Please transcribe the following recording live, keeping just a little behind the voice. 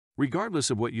Regardless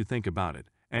of what you think about it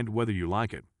and whether you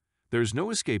like it, there's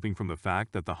no escaping from the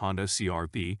fact that the Honda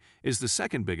CR-V is the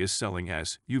second biggest selling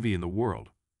SUV in the world.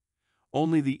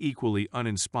 Only the equally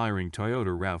uninspiring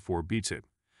Toyota RAV4 beats it.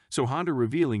 So Honda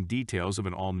revealing details of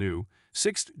an all-new,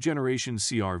 6th-generation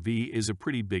CR-V is a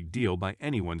pretty big deal by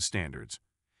anyone's standards.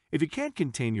 If you can't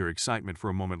contain your excitement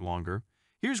for a moment longer,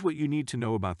 here's what you need to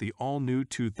know about the all-new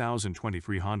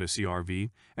 2023 Honda CR-V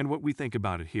and what we think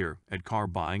about it here at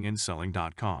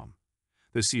CarBuyingAndSelling.com.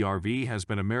 The CR-V has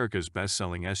been America's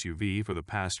best-selling SUV for the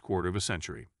past quarter of a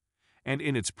century. And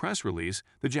in its press release,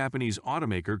 the Japanese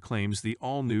automaker claims the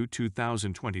all-new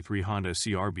 2023 Honda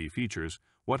CR-V features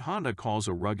what Honda calls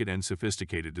a rugged and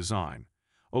sophisticated design,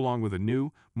 along with a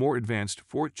new, more advanced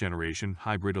 4th-generation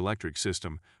hybrid electric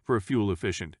system for a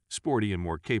fuel-efficient, sporty, and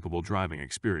more capable driving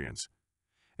experience.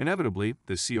 Inevitably,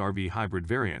 the CR-V hybrid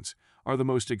variants are the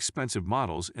most expensive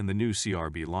models in the new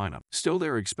CR-V lineup. Still, they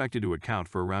are expected to account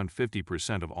for around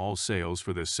 50% of all sales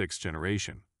for this 6th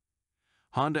generation.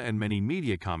 Honda and many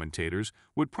media commentators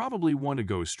would probably want to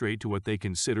go straight to what they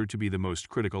consider to be the most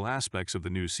critical aspects of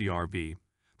the new CR-V: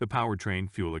 the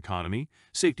powertrain, fuel economy,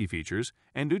 safety features,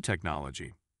 and new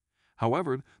technology.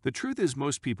 However, the truth is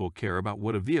most people care about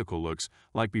what a vehicle looks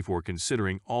like before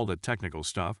considering all the technical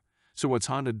stuff. So what's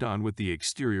Honda done with the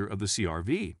exterior of the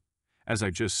CR-V? As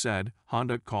I just said,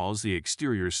 Honda calls the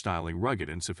exterior styling rugged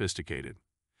and sophisticated.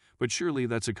 But surely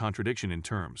that's a contradiction in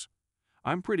terms.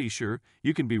 I'm pretty sure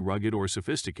you can be rugged or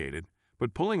sophisticated,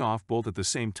 but pulling off both at the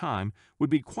same time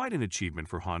would be quite an achievement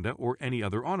for Honda or any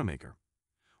other automaker.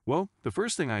 Well, the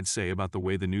first thing I'd say about the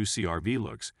way the new CR-V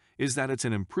looks is that it's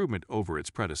an improvement over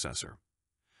its predecessor.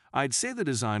 I'd say the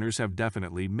designers have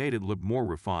definitely made it look more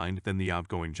refined than the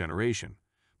outgoing generation,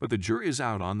 but the jury is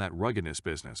out on that ruggedness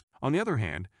business. On the other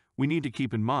hand, we need to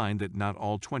keep in mind that not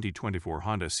all 2024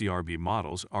 Honda CR-V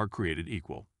models are created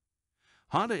equal.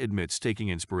 Honda admits taking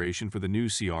inspiration for the new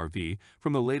CR-V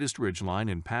from the latest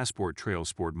Ridgeline and Passport Trail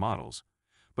Sport models,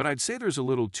 but I'd say there's a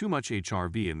little too much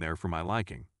HR-V in there for my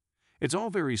liking. It's all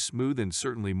very smooth and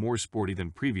certainly more sporty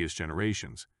than previous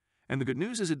generations, and the good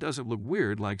news is it doesn't look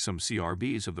weird like some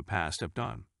CR-Vs of the past have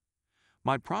done.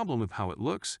 My problem with how it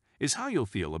looks is how you'll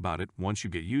feel about it once you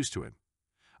get used to it.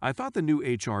 I thought the new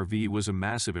HR-V was a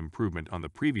massive improvement on the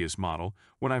previous model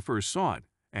when I first saw it,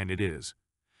 and it is.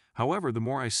 However, the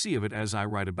more I see of it as I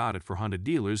write about it for Honda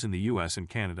dealers in the US and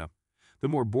Canada, the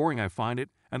more boring I find it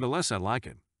and the less I like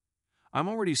it. I'm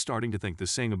already starting to think the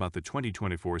same about the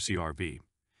 2024 CR-V.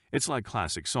 It's like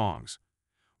classic songs.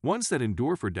 Ones that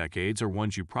endure for decades are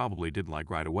ones you probably didn't like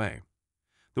right away.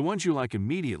 The ones you like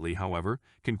immediately, however,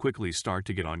 can quickly start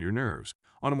to get on your nerves.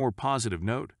 On a more positive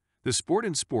note, the Sport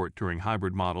and Sport Touring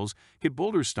hybrid models get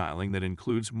bolder styling that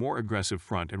includes more aggressive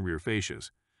front and rear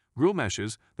fascias, grille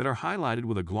meshes that are highlighted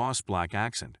with a gloss black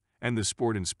accent, and the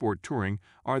Sport and Sport Touring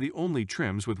are the only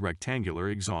trims with rectangular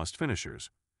exhaust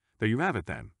finishers. There you have it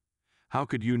then. How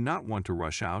could you not want to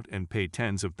rush out and pay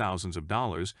tens of thousands of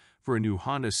dollars for a new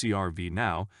Honda CR-V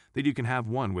now that you can have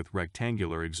one with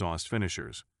rectangular exhaust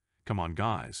finishers? Come on,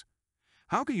 guys.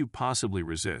 How could you possibly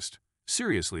resist?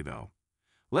 Seriously, though.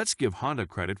 Let's give Honda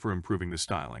credit for improving the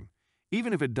styling,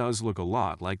 even if it does look a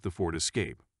lot like the Ford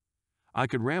Escape. I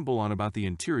could ramble on about the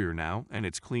interior now and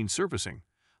its clean surfacing,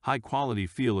 high-quality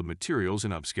feel of materials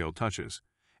and upscale touches,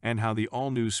 and how the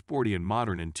all-new sporty and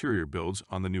modern interior builds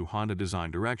on the new Honda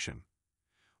design direction.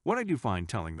 What I do find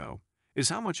telling, though, is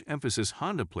how much emphasis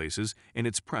Honda places in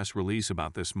its press release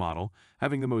about this model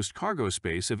having the most cargo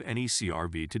space of any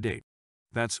CR-V to date.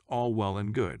 That's all well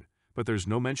and good, but there's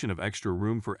no mention of extra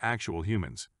room for actual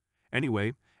humans.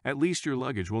 Anyway, at least your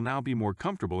luggage will now be more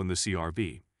comfortable in the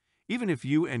CR-V, even if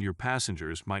you and your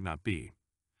passengers might not be.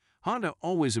 Honda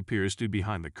always appears to be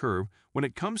behind the curve when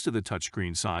it comes to the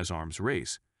touchscreen size arms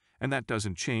race, and that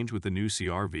doesn't change with the new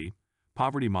CR-V.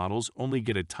 Poverty models only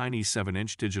get a tiny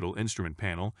 7-inch digital instrument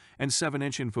panel and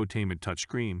 7-inch infotainment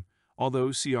touchscreen,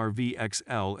 although CR-V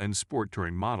XL and Sport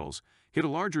Touring models get a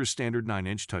larger standard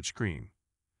 9-inch touchscreen.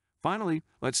 Finally,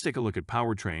 let's take a look at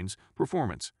powertrains,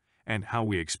 performance, and how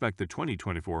we expect the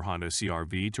 2024 Honda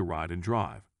CR-V to ride and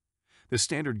drive. The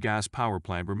standard gas power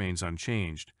plant remains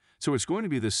unchanged, so it's going to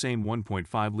be the same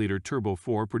 1.5-liter Turbo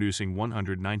 4 producing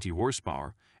 190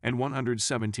 horsepower and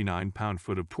 179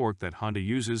 pound-foot of torque that Honda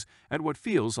uses at what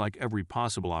feels like every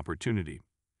possible opportunity.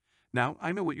 Now,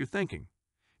 I know what you're thinking.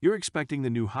 You're expecting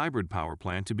the new hybrid power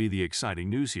plant to be the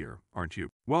exciting news here, aren't you?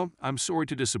 Well, I'm sorry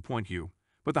to disappoint you,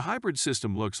 but the hybrid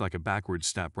system looks like a backward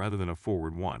step rather than a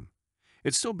forward one.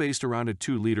 It's still based around a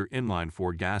 2-liter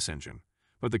inline-4 gas engine,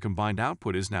 but the combined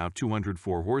output is now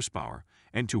 204 horsepower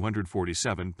and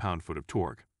 247 pound-foot of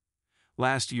torque.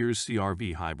 Last year's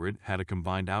CR-V hybrid had a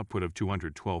combined output of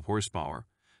 212 horsepower,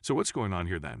 so what's going on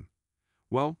here then?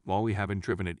 Well, while we haven't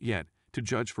driven it yet to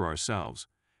judge for ourselves,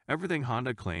 everything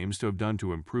Honda claims to have done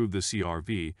to improve the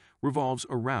CR-V revolves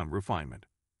around refinement.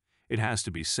 It has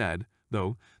to be said,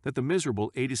 though, that the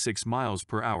miserable 86 miles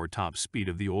per hour top speed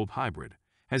of the old hybrid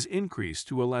has increased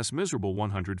to a less miserable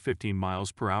 115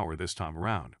 miles per hour this time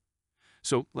around.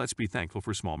 So let's be thankful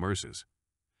for small mercies.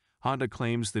 Honda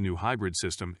claims the new hybrid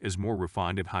system is more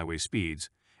refined at highway speeds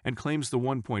and claims the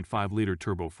 1.5-liter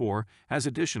Turbo 4 has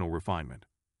additional refinement.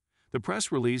 The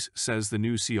press release says the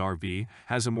new CR-V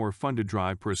has a more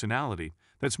fun-to-drive personality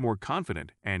that's more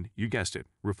confident and, you guessed it,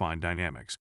 refined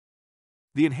dynamics.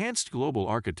 The enhanced global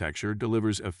architecture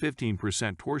delivers a 15%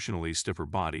 torsionally stiffer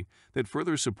body that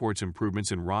further supports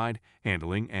improvements in ride,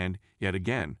 handling, and, yet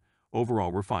again,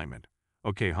 overall refinement.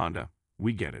 Okay, Honda,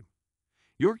 we get it.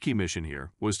 Your key mission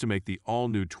here was to make the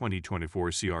all-new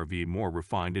 2024 CR-V more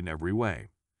refined in every way.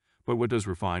 But what does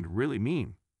refined really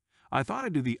mean? I thought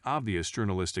I'd do the obvious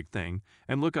journalistic thing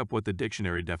and look up what the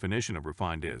dictionary definition of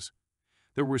refined is.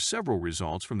 There were several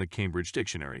results from the Cambridge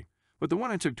Dictionary, but the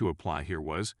one I took to apply here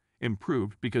was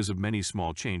improved because of many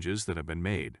small changes that have been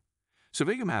made. So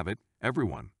there you have it,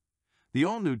 everyone. The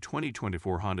all-new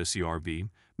 2024 Honda CR-V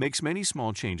makes many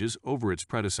small changes over its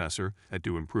predecessor that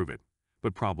do improve it,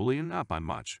 but probably not by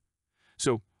much.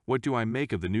 So what do I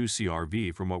make of the new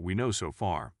CR-V from what we know so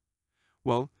far?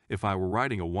 Well, if I were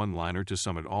writing a one-liner to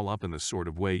sum it all up in the sort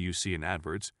of way you see in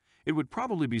adverts, it would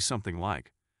probably be something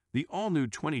like, the all-new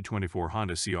 2024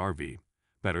 Honda CR-V,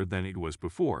 better than it was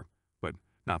before, but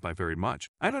not by very much.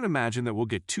 I don't imagine that we'll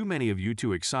get too many of you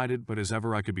too excited, but as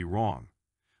ever I could be wrong.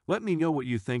 Let me know what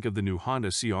you think of the new Honda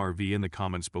CR-V in the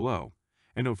comments below,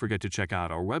 and don't forget to check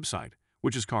out our website,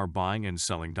 which is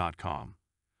carbuyingandselling.com.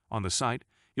 On the site,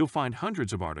 you'll find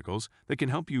hundreds of articles that can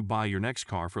help you buy your next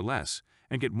car for less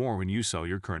and get more when you sell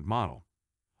your current model.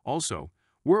 Also,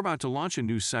 we're about to launch a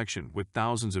new section with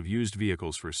thousands of used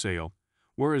vehicles for sale,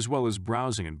 where as well as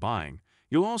browsing and buying,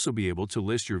 you'll also be able to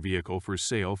list your vehicle for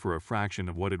sale for a fraction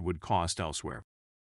of what it would cost elsewhere.